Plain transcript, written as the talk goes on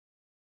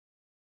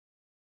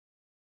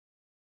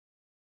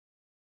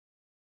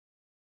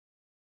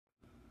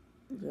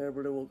Hey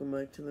everybody, welcome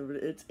back to the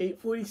video. It's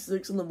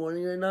 8:46 in the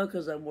morning right now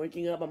because I'm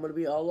waking up. I'm gonna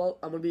be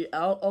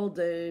out all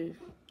day.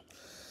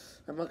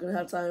 I'm not gonna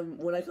have time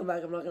when I come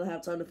back. I'm not gonna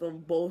have time to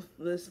film both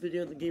this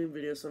video and the gaming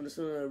video, so I'm just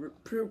gonna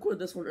pre-record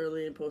this one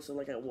early and post it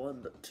like at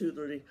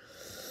 2:30.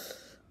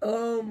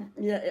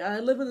 Yeah, I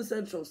live in the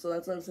central, so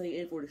that's why I'm saying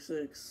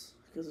 8:46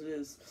 because it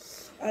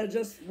is. I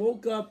just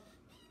woke up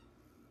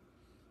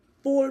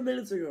 4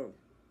 minutes ago.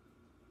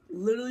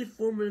 Literally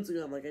 4 minutes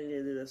ago. I'm like, I need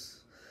to do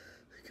this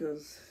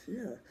because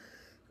yeah.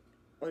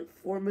 Like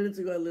 4 minutes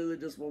ago, I literally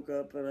just woke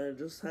up and I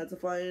just had to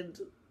find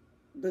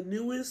the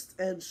newest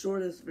and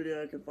shortest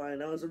video I could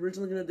find. I was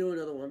originally going to do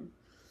another one,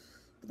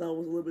 but that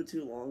was a little bit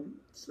too long.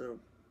 So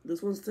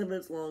this one's 10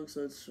 minutes long,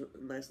 so it's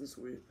nice and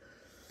sweet.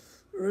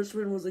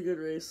 Richmond was a good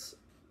race.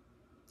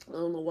 I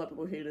don't know why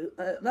people hate it.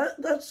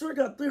 That short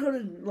got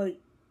 300, like,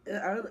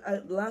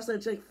 last I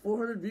checked,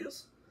 400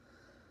 views.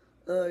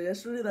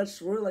 Yesterday, that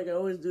short, like, I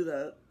always do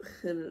that,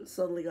 and it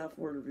suddenly got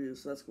 400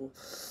 views, so that's cool.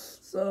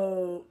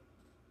 So,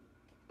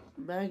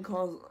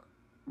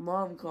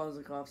 mom calls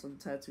the cops on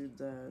tattooed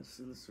dad.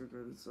 She was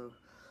regretted. So,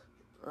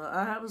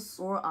 I have a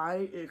sore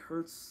eye. It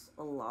hurts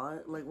a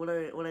lot. Like when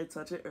I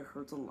touch it, it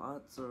hurts a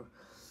lot. So,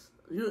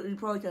 you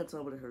probably can't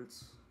tell, but it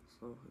hurts.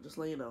 So, just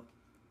let you know.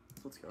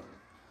 Let's go.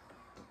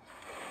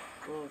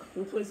 Oh,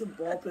 who plays some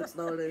ball pits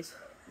nowadays?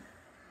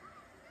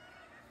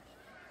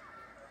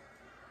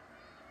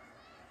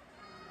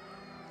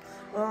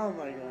 Oh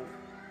my god.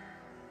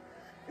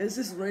 Is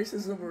this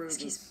racism or is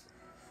this?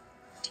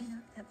 Do you know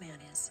who that man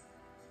is?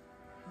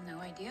 No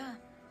idea.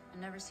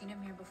 I've never seen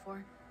him here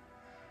before.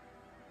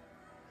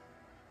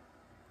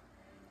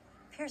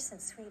 Pearson,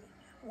 sweetie,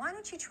 why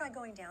don't you try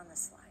going down the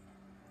slide?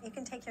 You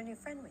can take your new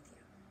friend with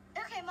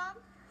you. Okay, Mom.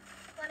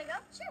 Wanna go?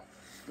 Sure.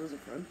 Those are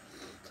fun.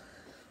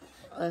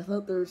 I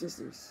thought they were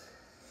sisters.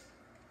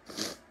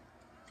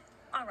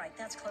 All right,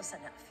 that's close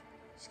enough.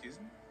 Excuse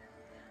me?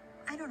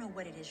 I don't know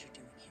what it is you're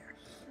doing here,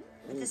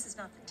 but this is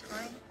not the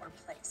time or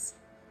place.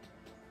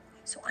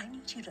 So I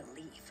need you to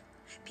leave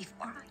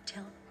before I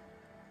tell.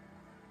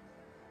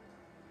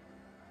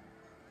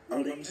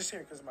 I'm just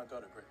here because of my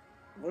daughter, Britt.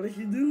 What did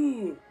he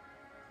do?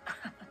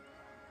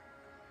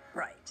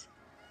 Right.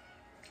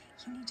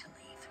 You need to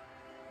leave.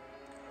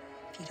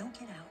 If you don't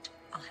get out,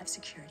 I'll have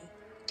security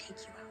take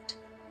you out.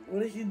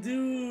 What did he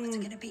do? What's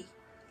it gonna be?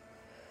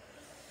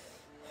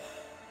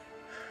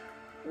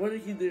 What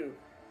did he do?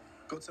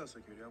 Go tell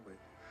security, I'll wait.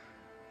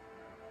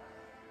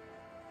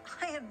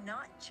 I am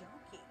not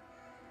joking.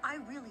 I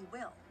really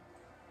will.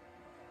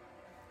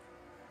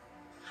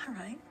 All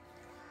right.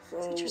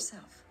 So, Suit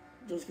yourself.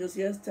 just because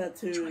he has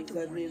tattoos,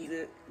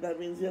 that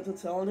means you have to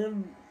tell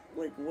him,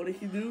 like, what did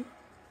he do?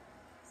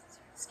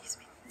 Excuse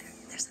me.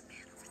 There's a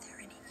man over there,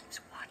 and he keeps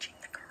watching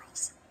the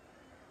girls.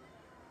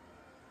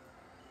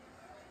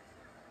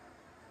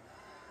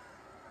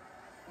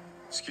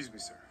 Excuse me,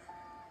 sir.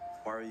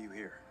 Why are you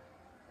here?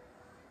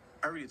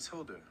 I already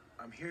told her.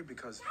 I'm here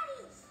because...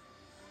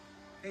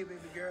 Hey, baby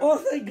girl. Oh,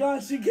 thank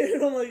God, she gave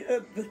him, like,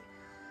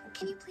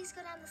 Can you please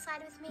go down the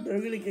slide with me? They're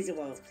gonna Please, kick him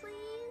out. Please.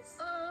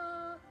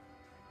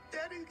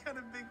 Daddy's kind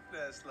of big for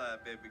that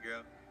slide, baby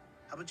girl.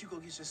 How about you go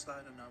get your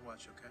slide and I'll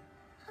watch, okay?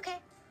 Okay.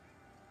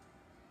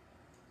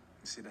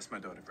 You see, that's my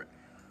daughter, Brittany.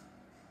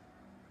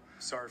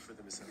 Sorry for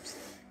the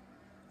misunderstanding.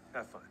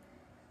 Have fun.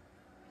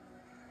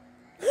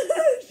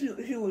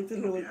 he looked at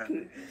her like,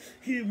 happy.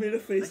 he made a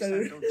face Next at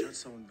her. time, don't judge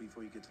someone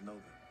before you get to know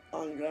them.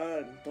 Oh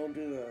God, don't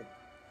do that.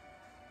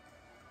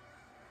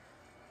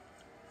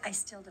 I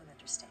still don't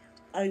understand.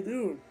 I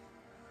do.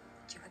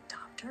 Do you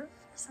adopt her or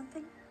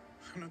something?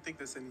 I don't think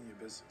that's any of your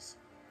business.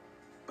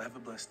 But have a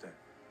blessed day.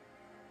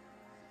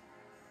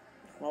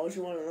 Why would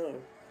you want to know?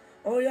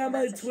 Oh yeah,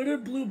 my That's a Twitter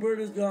bluebird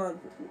is gone.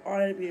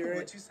 R.I.P. Right?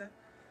 What'd you say?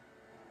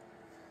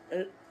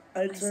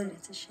 I said turned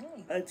it's a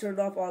shame. I turned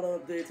off auto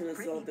updates and it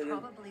still Brittany didn't.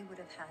 probably would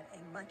have had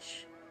a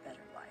much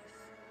better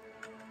life.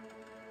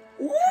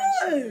 Had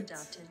she been What?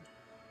 adopted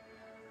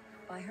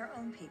by her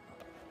own people.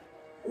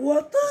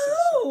 What the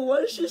hell? Why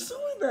is she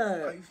suing How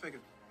that? you figure?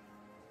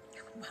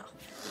 Well,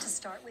 to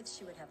start with,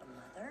 she would have a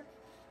mother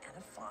and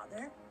a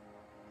father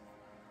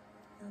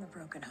and a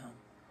broken home.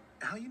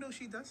 How you know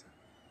she doesn't?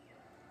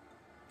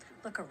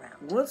 Look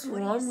around. What's What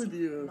do wrong see? with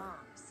you?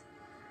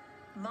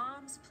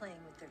 Moms playing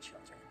with their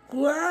children.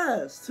 Who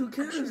asked? Who I'm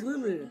cares, sure if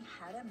Lily? Brittany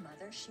had a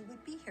mother, she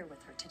would be here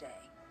with her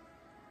today.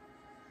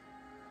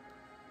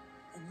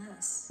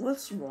 Unless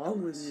What's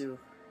wrong with you?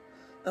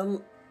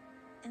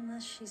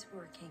 unless she's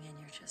working and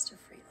you're just a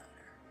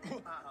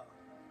freeloader. Wow.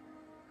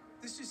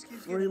 This just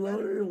keeps getting better.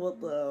 Freeloader? What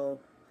the hell?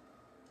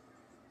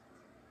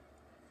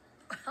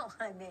 Well,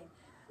 I mean,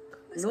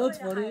 You know what's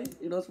funny?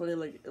 You know what's funny?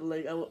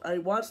 Like I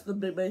watched The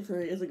Big Bang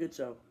Theory. It's a good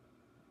show.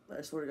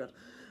 I swear to God,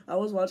 I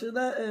was watching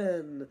that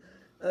and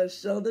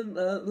Sheldon.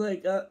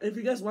 If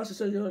you guys watch the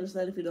show, you'll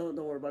understand. If you don't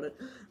worry about it.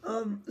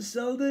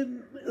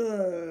 Sheldon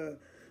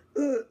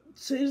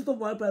changed the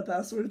Wi-Fi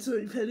password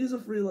to Penny's a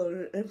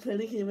freeloader, and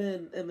Penny came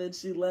in, and then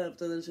she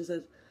left, and then she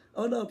said,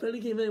 "Oh no, Penny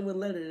came in with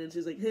Leonard," and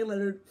she's like, "Hey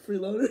Leonard,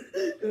 freeloader."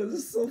 It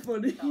was so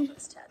funny. All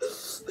those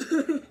tattoos.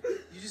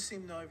 You just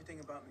seem to know everything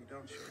about me,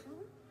 don't you?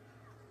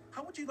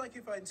 How would you like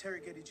if I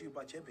interrogated you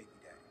about your baby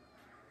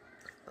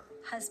daddy?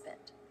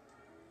 Husband.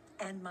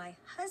 And my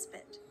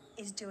husband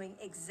is doing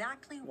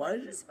exactly Why what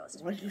did he's supposed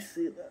to why be did you doing.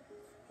 say that?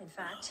 In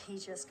fact, he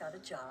just got a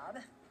job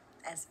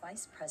as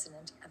vice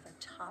president of a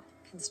top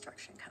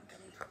construction company.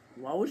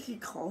 Why would he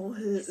call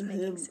He's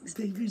making him six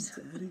baby figures.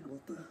 daddy?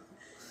 What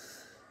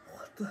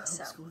the hell's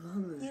So, going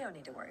on you there? don't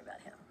need to worry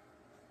about him.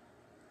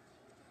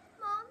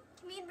 Mom,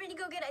 can me and Brittany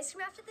go get ice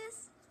cream after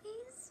this?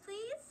 Please,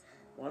 please?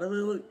 Why do they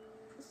look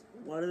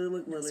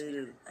No, related?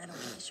 sweetheart, I don't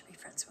think you should be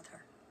friends with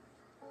her.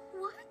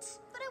 What?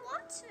 But I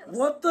want to.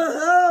 What the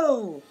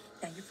hell?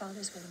 Now, your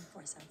father's waiting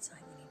for us outside.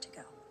 We need to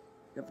go.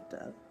 Yeah, but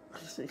Dad.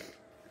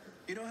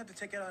 You don't have to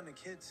take it on the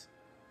kids.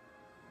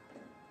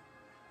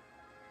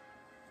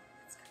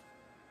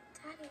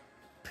 Daddy.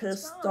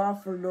 Pissed wrong?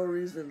 off for no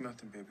reason.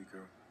 Nothing, baby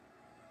girl.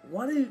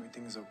 Why do you?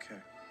 Everything is okay.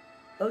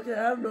 Okay,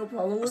 I have no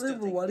problem with Still it,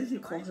 but think why you did he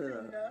get call ice her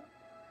cream that? now?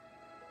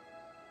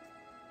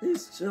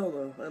 He's chill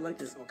though. I like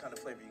it. So what kind of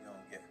flavor you gonna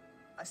get?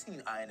 I seen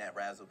you eyeing that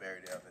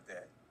raspberry the other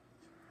day.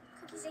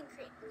 Cookies and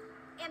cream.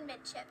 And mint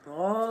chip.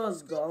 Oh,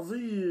 Said W.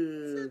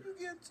 you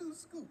get 2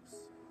 scoops.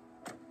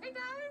 Hey,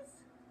 guys.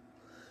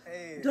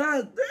 Hey.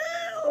 God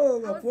damn, How a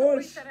was the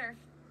Porsche. center?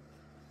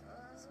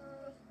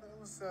 That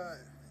was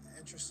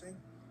interesting.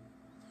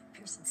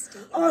 Pearson, stay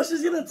in Oh, the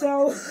she's gonna room.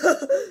 tell.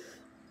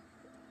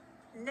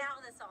 Now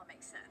this all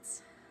makes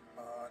sense.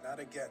 Not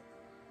again.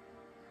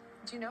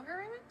 Do you know her,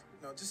 Raymond?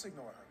 No, just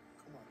ignore her.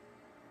 Come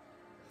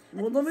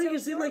on. Well, don't make So it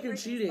seem you're like you're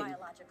Brittany's cheating.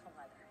 biological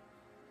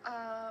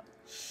mother.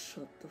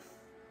 Shut the.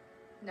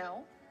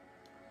 No.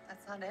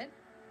 That's not it.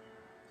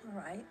 All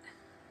right.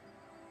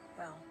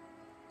 Well,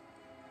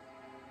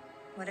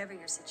 whatever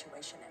your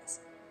situation is,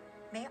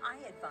 may I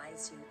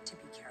advise you to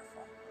be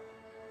careful.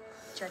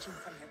 Judging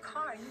from your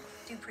car, you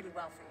do pretty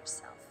well for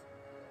yourself.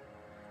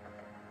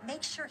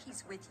 Make sure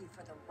he's with you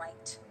for the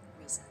right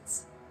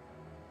reasons.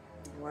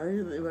 Why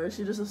is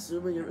she just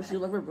assuming it? She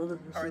like my brother.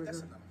 All right, that's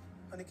enough.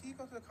 Honey, can you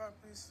go to the car,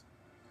 please?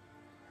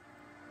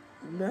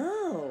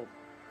 No.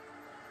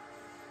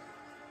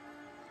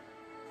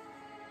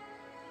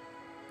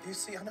 You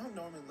see, I don't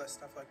normally let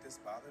stuff like this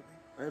bother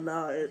me. And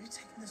now You're it.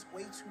 taking this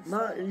way too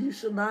Not. far. You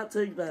should not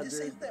take that, You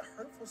say dude. that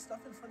hurtful stuff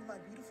in front of my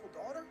beautiful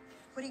daughter?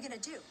 What are you gonna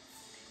do?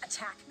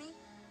 Attack me?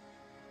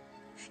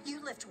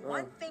 You lift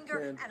one finger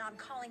Karen. and I'm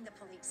calling the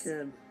police.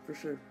 Can for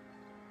sure.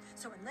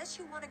 So unless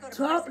you want to go to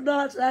Top prison,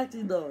 notch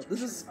acting though.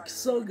 This is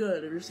so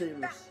good. If you're saying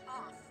back this,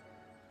 off.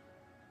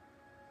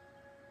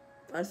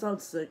 I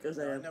sound sick as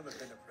I No, I've am. never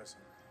been to prison.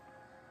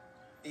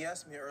 He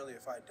asked me earlier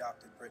if I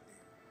adopted Brittany.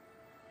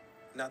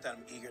 Not that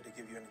I'm eager to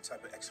give you any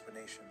type of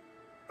explanation,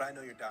 but I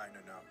know you're dying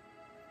to know.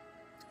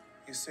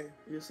 You see,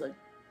 You're just like,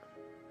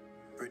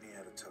 Brittany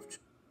had a tough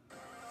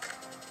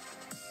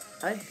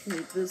I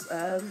hate this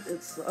ad.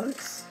 It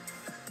sucks.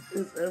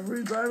 It's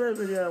every time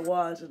video I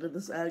watch, and then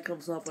this ad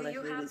comes up, and I hate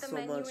it so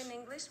much.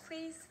 English,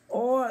 please?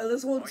 Oh, and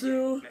this one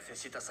too.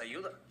 ¿Necesitas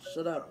ayuda?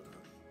 Shut up.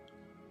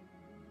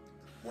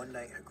 One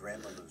night, her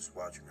grandmother was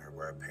watching her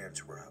where her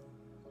parents were out.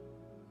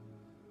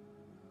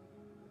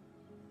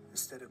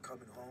 Instead of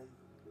coming home,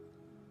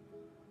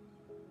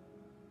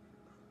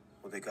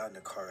 well, they got in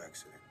a car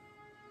accident.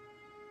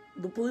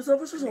 The police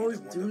officers Neither always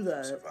one do of them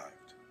that. survived.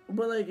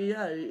 But like,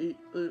 yeah,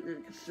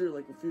 sure.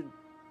 Like if you,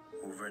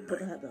 Overnight, Put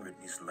the hat down.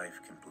 Brittany's life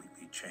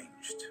completely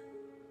changed.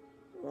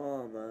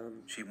 oh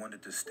man, She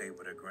wanted to stay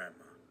with her grandma,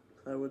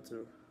 I would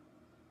too.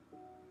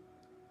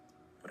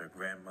 but her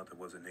grandmother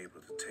wasn't able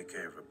to take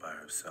care of her by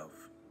herself.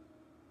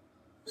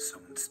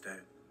 So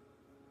instead,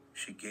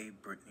 she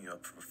gave Brittany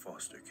up for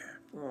foster care.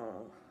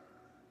 Oh,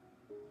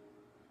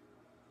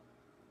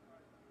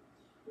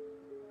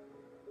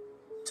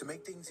 To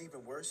make things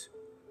even worse,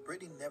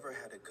 Brittany never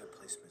had a good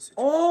placement situation.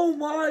 oh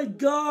my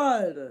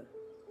God.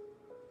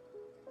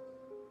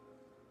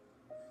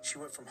 She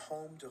went from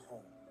home to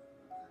home,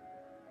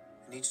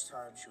 and each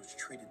time she was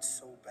treated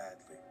so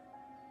badly.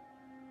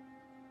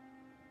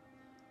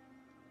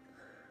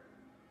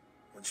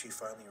 When she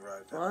finally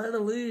arrived at home,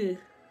 Finally.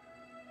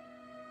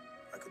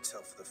 I could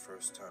tell for the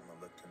first time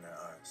I looked in their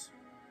eyes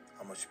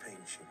how much pain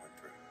she went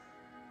through.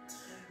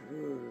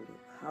 Dude,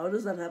 how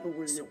does that happen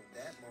when So you? in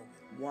that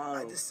moment, Wow.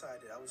 I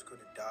decided I was going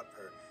to adopt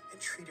her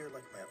and treat her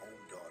like my own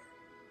daughter.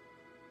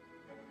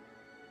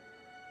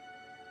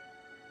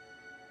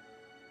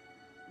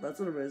 That's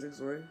an amazing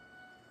story.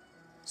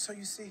 So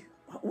you see,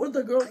 Where'd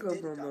the girl I come did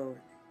from adopt though?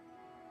 Brittany.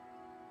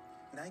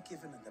 And I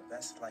given her the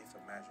best life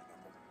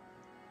imaginable.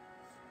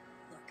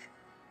 Look,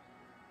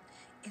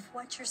 if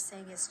what you're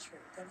saying is true,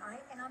 then I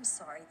am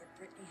sorry that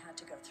Brittany had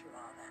to go through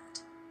all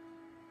that.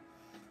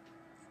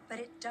 But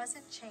it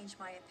doesn't change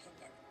my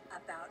opinion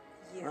about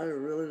you. I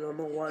really don't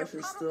know why You're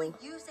she's probably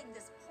still. using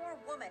this poor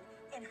woman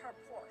in her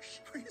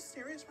Porsche. Are you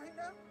serious right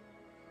now?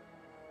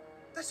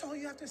 That's all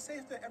you have to say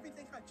after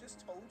everything I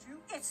just told you?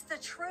 It's the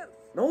truth.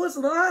 No, it's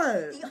not.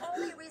 The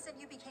only reason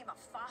you became a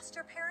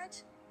foster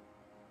parent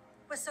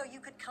was so you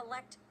could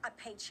collect a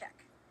paycheck.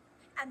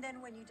 And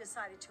then when you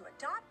decided to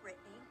adopt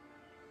Brittany,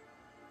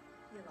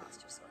 you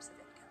lost your source of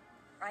income,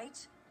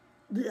 right?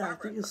 The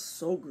acting is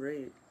so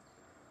great.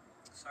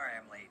 Sorry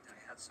I'm late.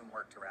 I had some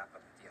work to wrap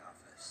up at the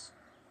office.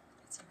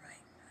 It's all right.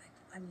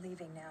 I'm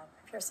leaving now.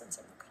 Pearson's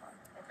in the car.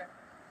 Okay.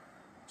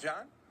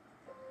 John?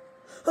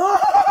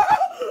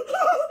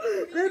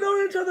 They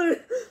know each other.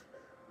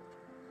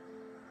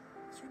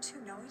 You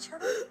two know each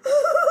other?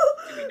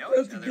 Do we know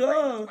Let's each other?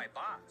 go. Raymond's my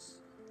boss.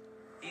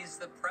 He's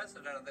the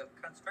president of the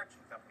construction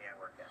company I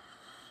work at.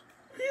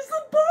 He's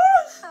the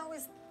boss. How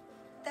is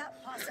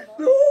that possible?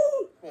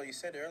 No. Well, you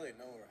said earlier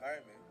no one would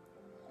hire me.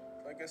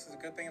 So I guess it's a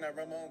good thing I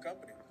run my own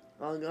company.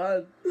 Oh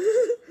God.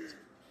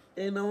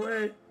 Ain't no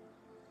way.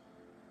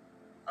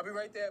 I'll be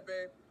right there,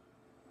 babe.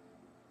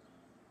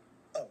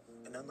 Oh,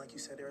 and unlike you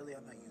said earlier,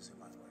 I'm not using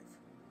my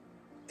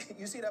wife.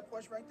 You see that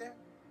Porsche right there?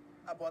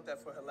 I bought that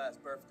for her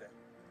last birthday.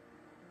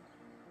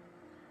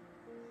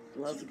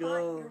 Let's You go.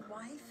 bought your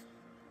wife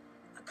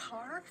a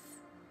car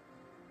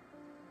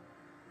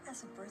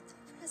as a birthday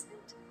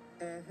present?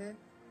 Mm-hmm.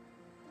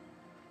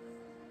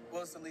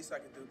 Well, it's the least I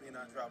can do being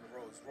on drive a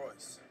Rolls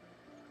Royce.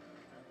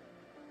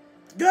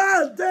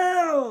 God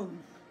damn.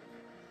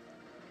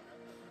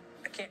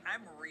 Okay,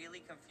 I'm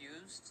really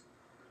confused.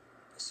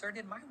 Sir,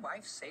 did my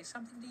wife say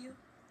something to you?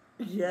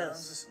 No, it's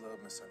Yes. just a little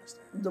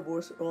misunderstanding.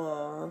 Divorce.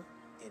 Aw.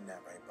 Isn't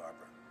that right,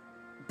 Barbara?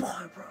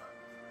 Barbara.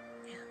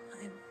 Yeah,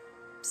 I'm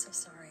so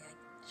sorry.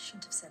 I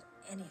shouldn't have said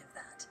any of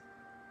that.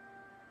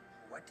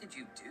 What did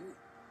you do?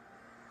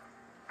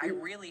 I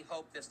really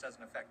hope this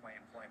doesn't affect my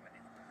employment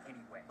in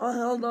any way. Oh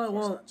hell no, it Of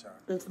course won't. not, John.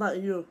 It's not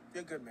you.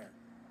 You're a good man.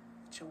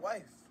 It's your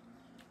wife.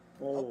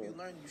 I Oh. hope you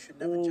learn you should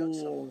never judge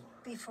someone.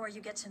 Before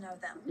you get to know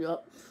them,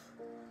 Yep.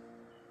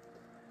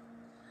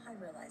 I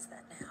realize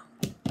that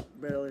now.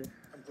 Barely.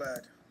 I'm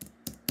glad.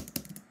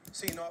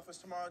 See you in the office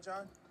tomorrow,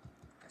 John?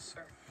 Yes,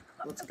 sir.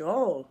 Let's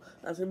go.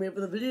 That's gonna be it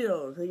for the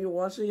video. Thank you for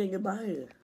watching and goodbye.